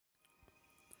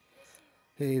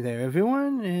Hey there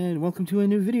everyone, and welcome to a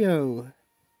new video.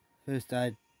 First,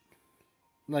 I'd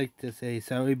like to say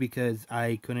sorry because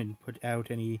I couldn't put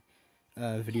out any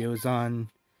videos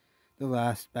on the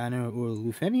last banner or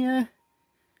Lufenia,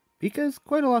 because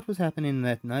quite a lot was happening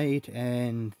that night,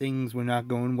 and things were not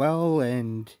going well,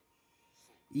 and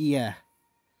yeah.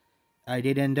 I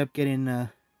did end up getting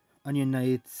Onion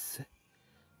Knight's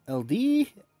LD,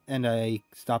 and I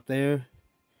stopped there.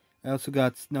 I also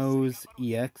got Snow's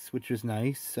EX, which was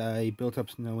nice. I built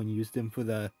up Snow and used him for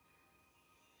the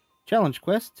challenge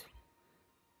quest.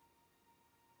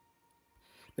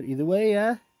 But either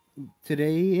way,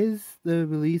 today is the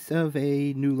release of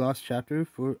a new Lost chapter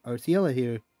for Arciela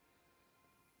here.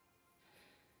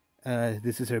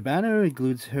 This is her banner. It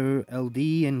includes her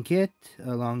LD and kit,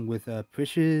 along with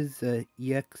Prish's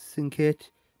EX and kit,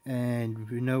 and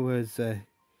Renoa's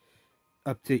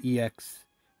up to EX.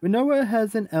 Renoa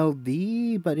has an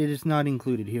LD, but it is not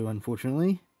included here,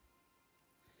 unfortunately.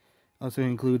 Also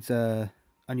includes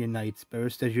Onion Knight's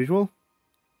Burst, as usual.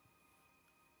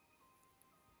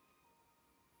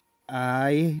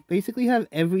 I basically have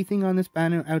everything on this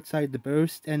banner outside the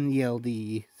Burst and the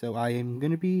LD, so I am going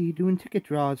to be doing ticket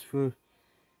draws for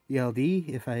the LD.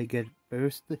 If I get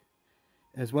Burst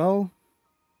as well,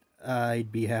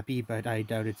 I'd be happy, but I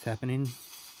doubt it's happening.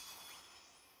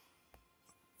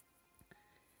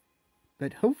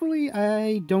 But hopefully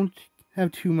I don't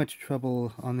have too much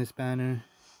trouble on this banner.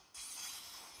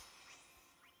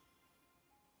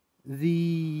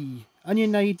 The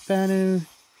Onion Knight banner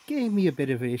gave me a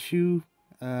bit of an issue,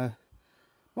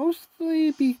 mostly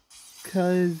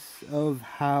because of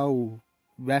how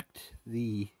wrecked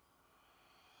the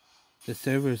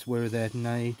servers were that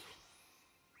night.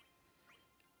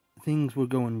 Things were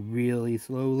going really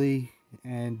slowly,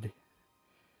 and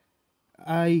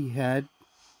I had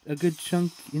a good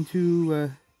chunk into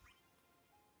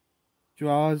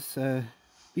draws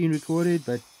being recorded,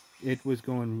 but it was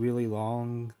going really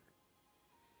long,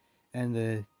 and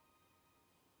the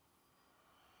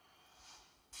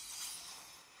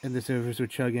servers were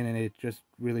chugging, and it just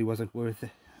really wasn't worth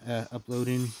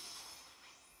uploading.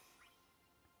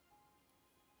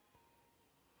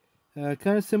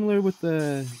 Kind of similar with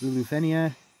the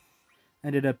Lufenia.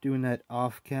 Ended up doing that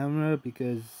off camera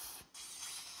because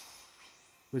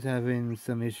was having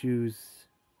some issues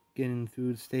getting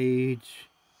through the stage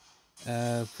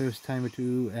first time or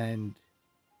two, and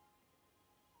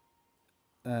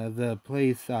the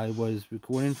place I was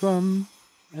recording from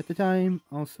at the time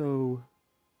also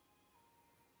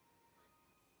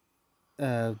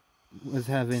was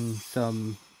having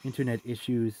some internet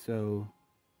issues, so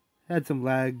had some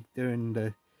lag during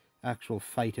the actual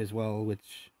fight as well,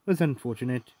 which was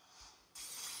unfortunate.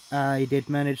 I did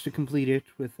manage to complete it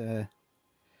with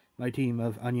my team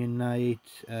of Onion Knight,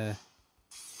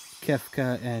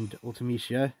 Kefka, and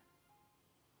Ultimecia.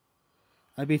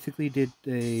 I basically did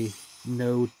a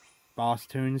no boss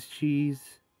turns cheese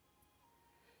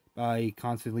by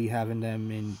constantly having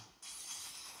them in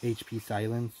HP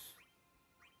silence.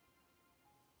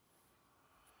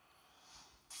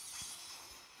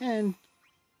 And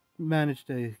managed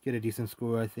to get a decent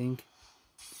score, I think.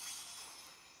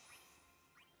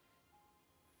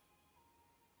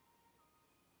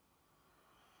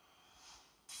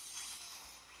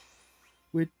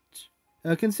 Which,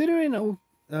 considering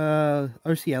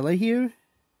Arciela here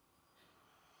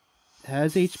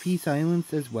has HP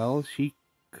silence as well, she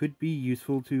could be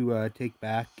useful to take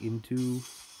back into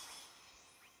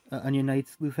Onion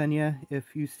Knight's Lufenia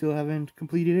if you still haven't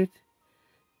completed it,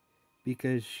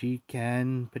 because she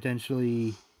can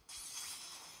potentially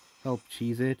help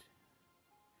cheese it,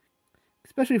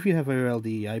 especially if you have her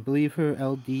LD. I believe her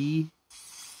LD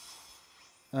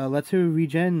lets her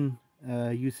regen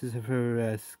uses of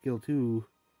her skill too,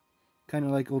 kind of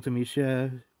like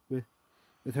Ultimecia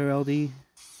with her LD,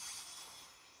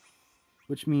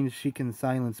 which means she can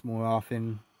silence more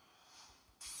often.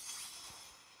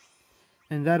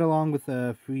 And that, along with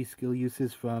free skill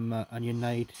uses from Onion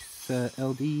Knight's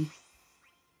LD,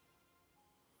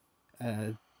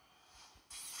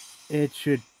 it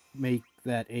should make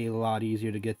that a lot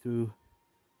easier to get through.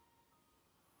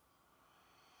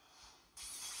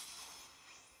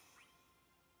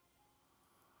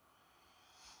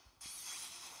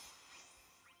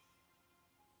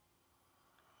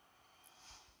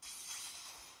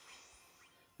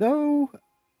 Though,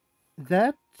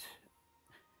 that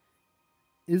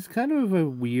is kind of a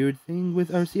weird thing with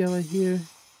Arciela here,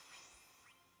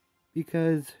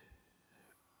 because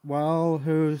while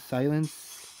her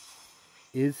silence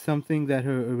is something that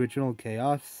her original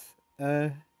Chaos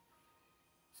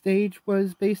stage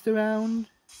was based around,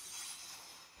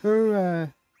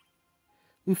 her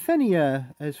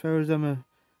Euphenia, as far as I'm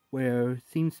aware,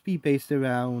 seems to be based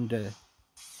around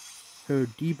her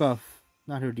debuff,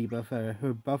 not her debuff,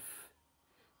 her buff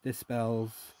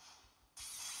dispels,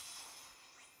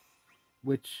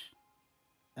 which,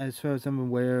 as far as I'm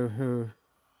aware, her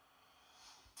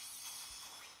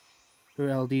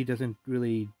LD doesn't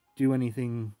really do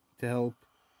anything to help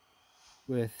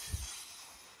with,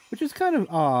 which is kind of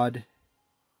odd.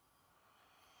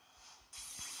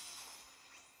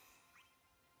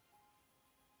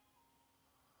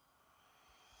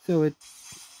 So it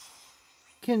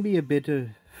can be a bit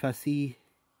fussy,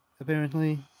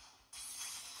 apparently.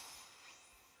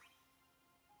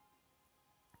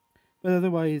 But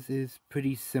otherwise is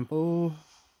pretty simple.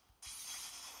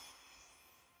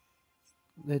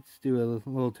 Let's do a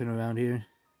little turn around here.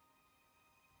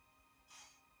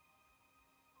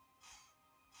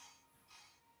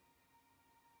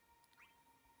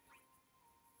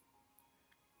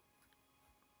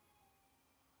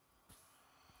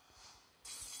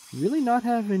 Really not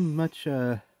having much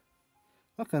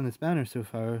luck on this banner so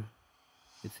far,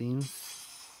 it seems.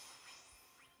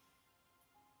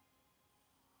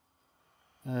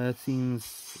 It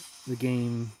seems the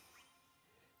game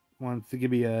wants to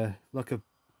give me a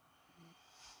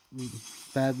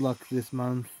bad luck this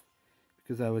month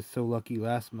because I was so lucky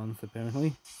last month,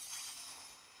 apparently.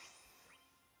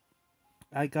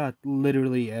 I got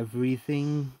literally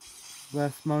everything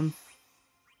last month,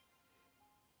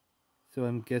 so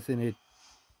I'm guessing it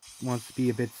wants to be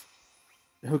a bit,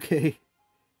 okay,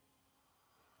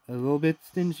 a little bit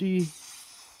stingy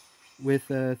with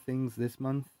things this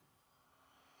month.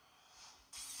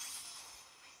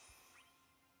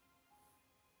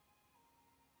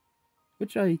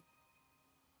 Which I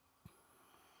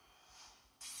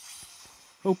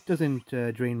hope doesn't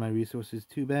drain my resources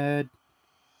too bad.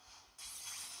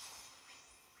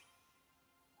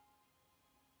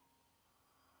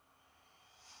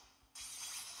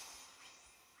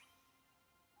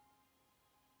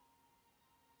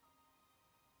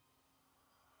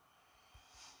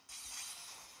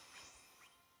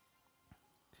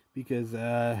 Because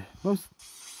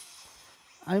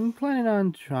I'm planning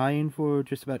on trying for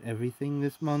just about everything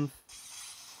this month.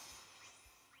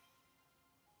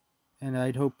 And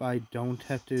I'd hope I don't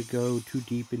have to go too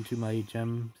deep into my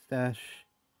gem stash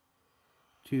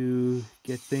to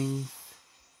get things.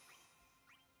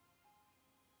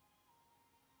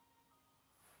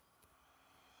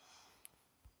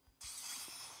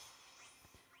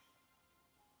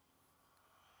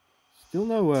 Still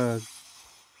no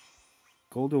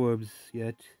gold orbs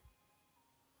yet.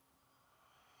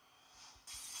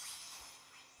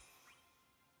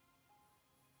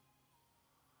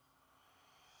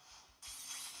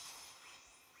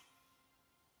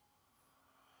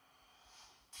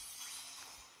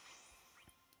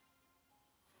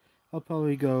 I'll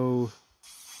probably go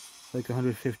like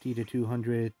 150 to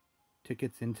 200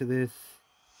 tickets into this,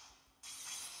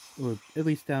 or at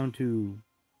least down to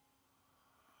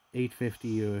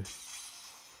 850 or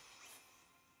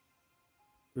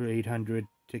 800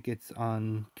 tickets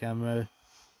on camera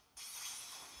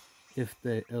if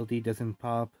the LD doesn't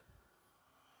pop.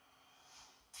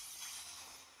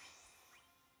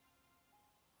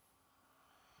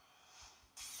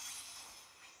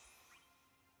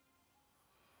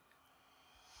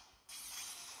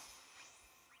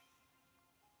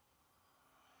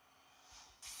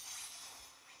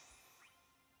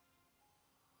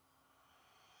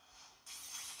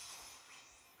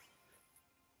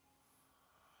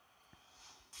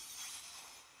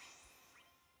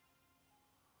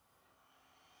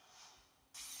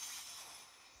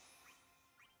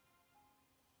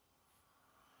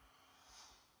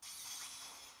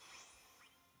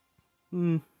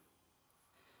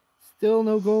 Still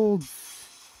no gold.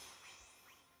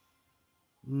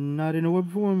 Not in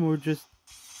orb form or just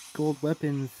gold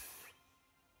weapons.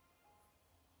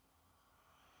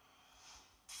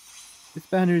 This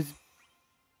banner's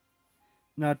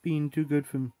not being too good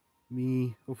for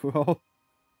me overall.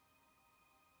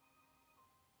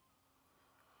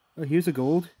 Oh, here's a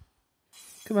gold.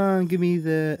 Come on, give me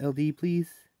the LD, please.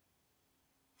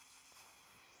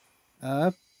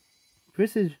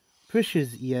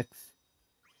 Precious EX.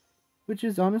 Which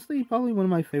is honestly probably one of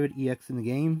my favorite EX in the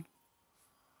game.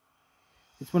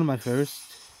 It's one of my first.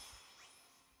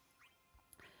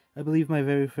 I believe my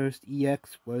very first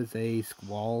EX was a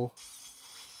Squall,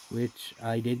 which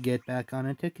I did get back on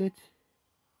a ticket.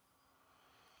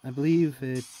 I believe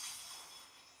it...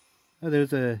 Oh,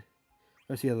 there's a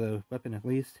Arciela weapon at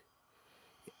least.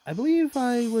 I believe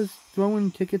I was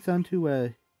throwing tickets onto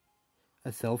a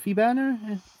selfie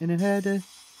banner, and it had a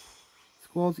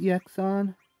Squall's EX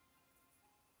on.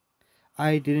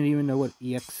 I didn't even know what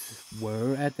EX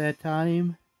were at that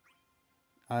time.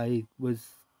 I was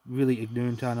really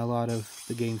ignorant on a lot of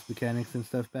the game's mechanics and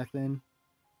stuff back then.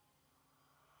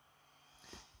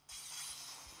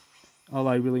 All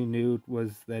I really knew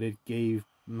was that it gave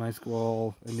my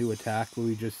squall a new attack where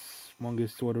he just swung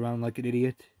his sword around like an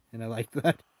idiot, and I liked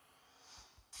that.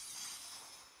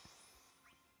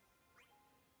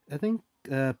 I think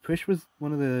Prish was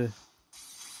one of the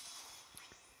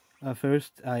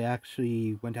first I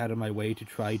actually went out of my way to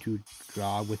try to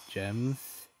draw with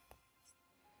gems,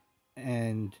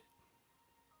 and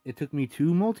it took me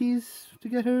 2 multis to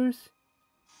get hers.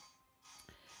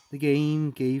 The game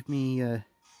gave me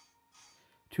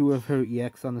 2 of her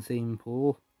EX on the same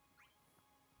pull.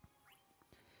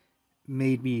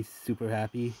 Made me super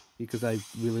happy because I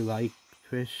really liked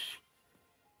Trish.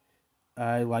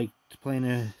 I liked playing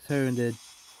her in the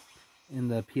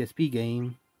PSP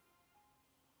game,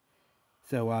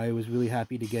 so I was really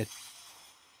happy to get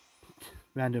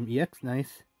random EX.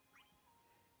 Nice.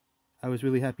 I was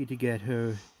really happy to get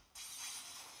her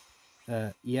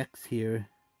EX here.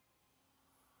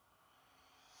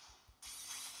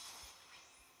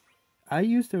 I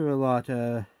used her a lot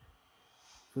for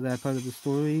that part of the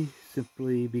story,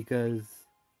 simply because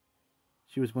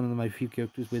she was one of my few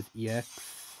characters with EX.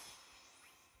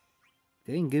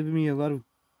 Dang, giving me a lot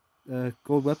of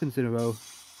gold weapons in a row.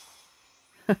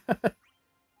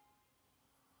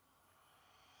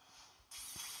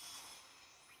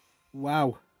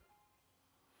 Wow.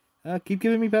 Keep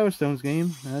giving me power stones,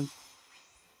 game. I'm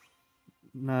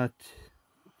not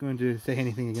going to say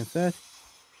anything against that.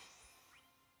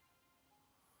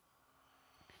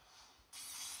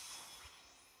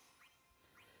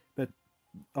 But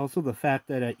also the fact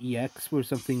that EX were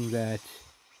something that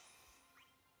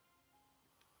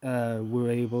were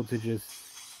able to just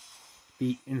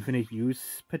be infinite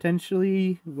use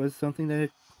potentially was something that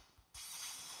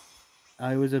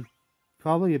I was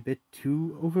probably a bit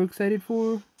too overexcited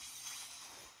for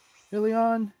early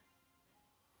on,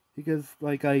 because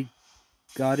like I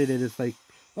got it and it's like,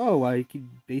 oh, I can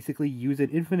basically use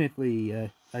it infinitely.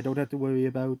 I don't have to worry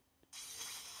about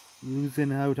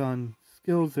losing out on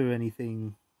skills or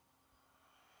anything.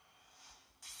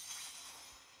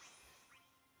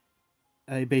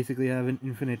 I basically have an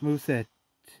infinite moveset,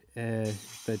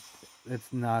 but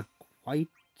that's not quite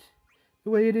the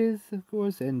way it is, of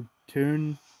course, and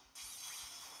turn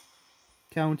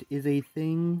count is a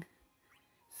thing,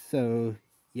 so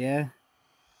yeah.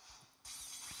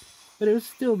 But it was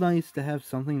still nice to have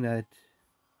something that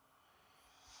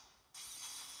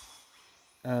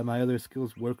my other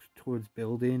skills worked towards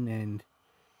building and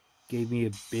gave me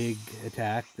a big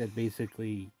attack that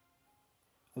basically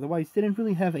otherwise didn't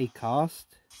really have a cost,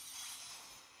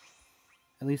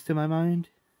 at least to my mind.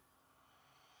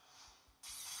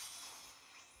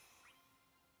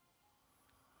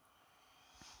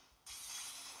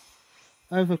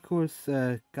 I've of course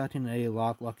gotten a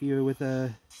lot luckier with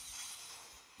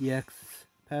EX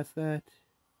past that.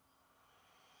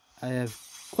 I have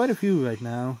quite a few right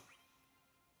now.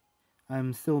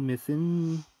 I'm still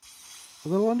missing a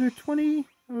little under 20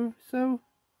 or so,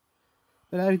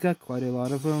 but I've got quite a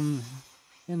lot of them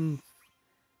and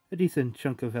a decent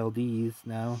chunk of LDs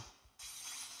now.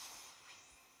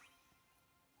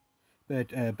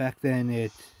 But back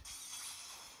then,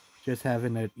 just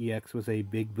having that EX was a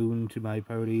big boon to my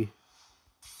party.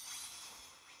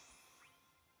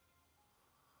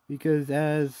 Because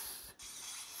as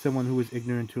someone who was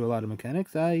ignorant to a lot of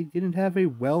mechanics, I didn't have a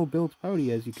well-built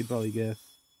party, as you could probably guess.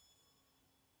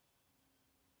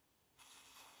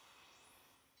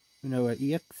 You know,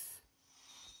 EX?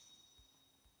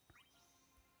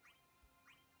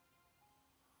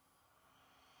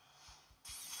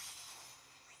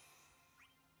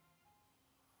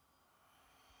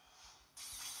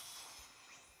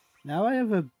 Now I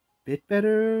have a bit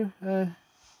better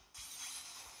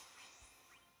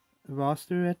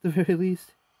roster at the very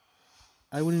least.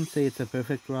 I wouldn't say it's a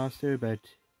perfect roster, but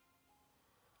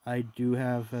I do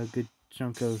have a good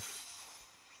chunk of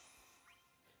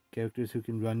characters who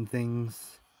can run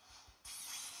things.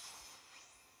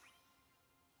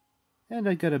 And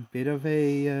I got a bit of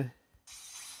a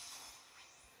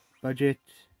budget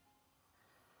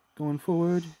going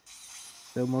forward.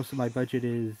 So most of my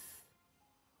budgeting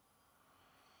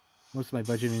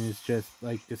is just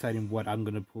like deciding what I'm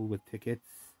gonna pull with tickets,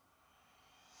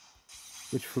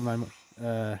 which for my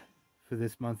for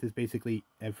this month is basically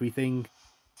everything.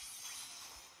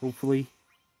 Hopefully,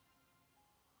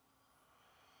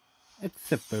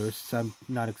 except bursts. I'm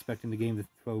not expecting the game to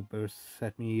throw bursts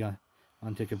at me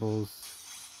on ticket pulls.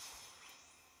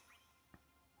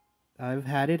 I've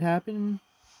had it happen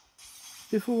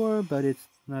before, but it's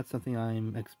not something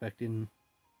I'm expecting.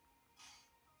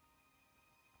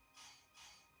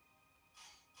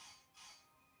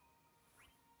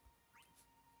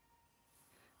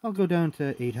 I'll go down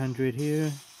to 800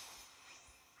 here.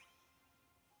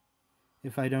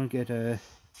 If I don't get a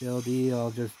LD,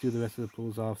 I'll just do the rest of the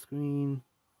pulls off screen.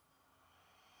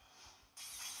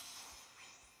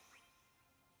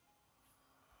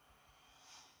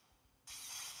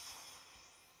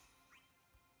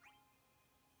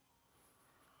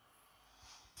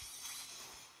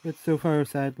 But so far,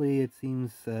 sadly, it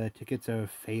seems tickets are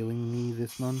failing me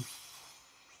this month,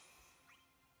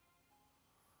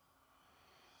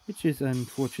 which is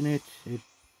unfortunate.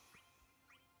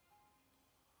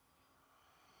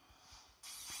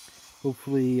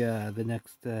 Hopefully, the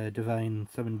next Divine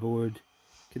Summon board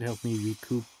can help me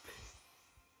recoup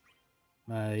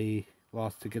my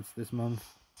lost tickets this month.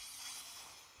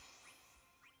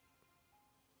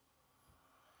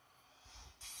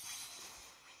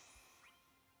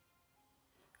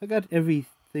 I got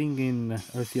everything in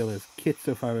Arciela's kit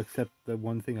so far except the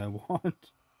one thing I want.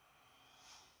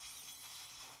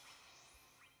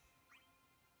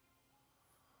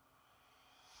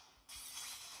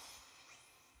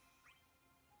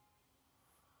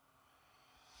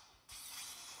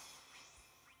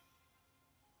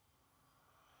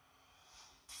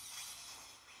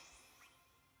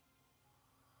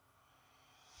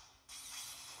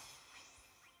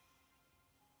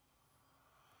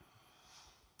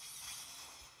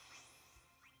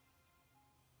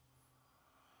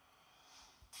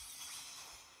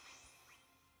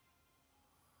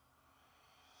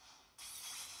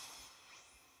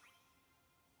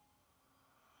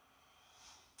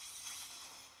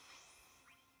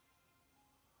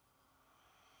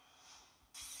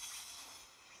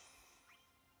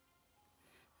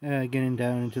 Getting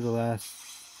down into the last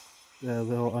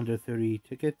little under 30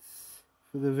 tickets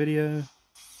for the video.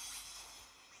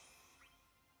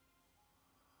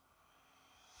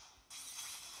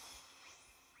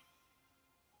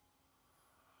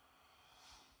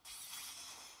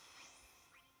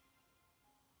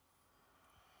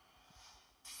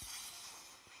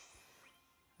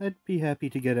 I'd be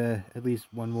happy to get at least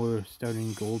one more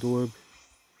starting gold orb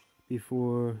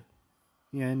before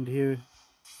the end here.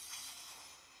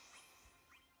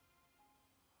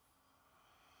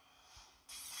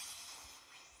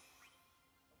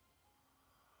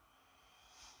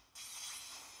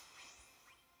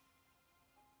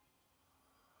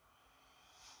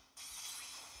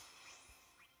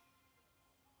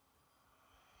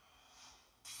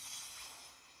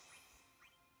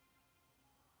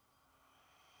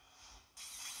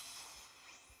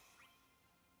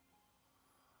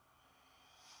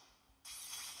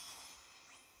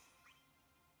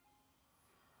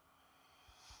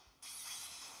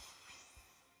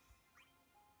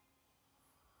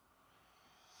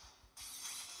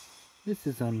 This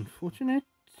is unfortunate.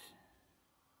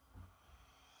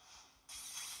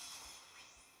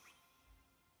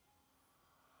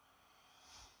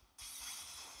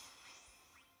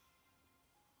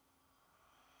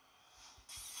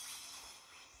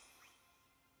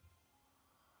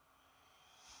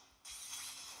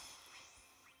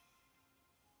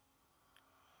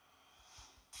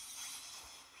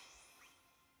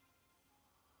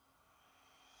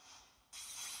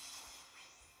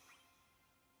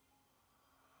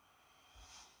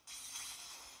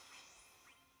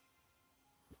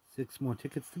 Six more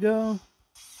tickets to go.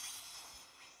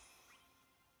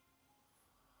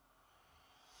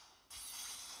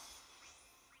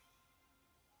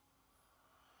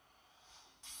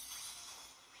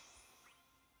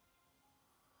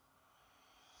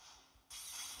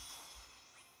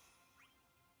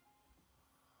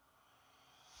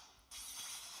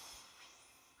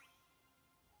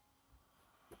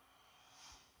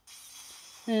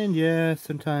 And yeah,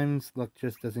 sometimes luck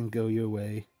just doesn't go your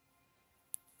way.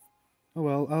 Oh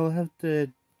well, I'll have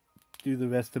to do the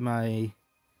rest of my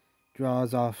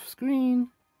draws off screen.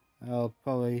 I'll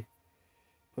probably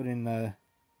put in the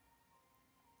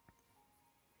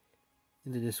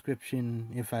description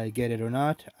if I get it or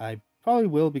not. I probably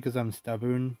will because I'm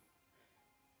stubborn.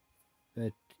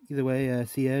 But either way,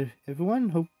 see ya everyone.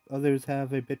 Hope others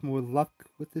have a bit more luck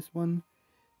with this one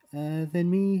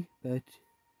than me. But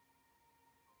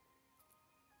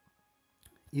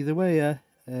either way,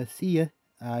 see ya.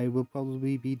 I will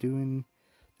probably be doing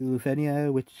the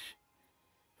Lufenia, which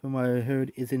from what I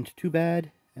heard isn't too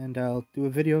bad, and I'll do a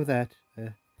video of that.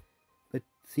 But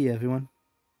see ya everyone.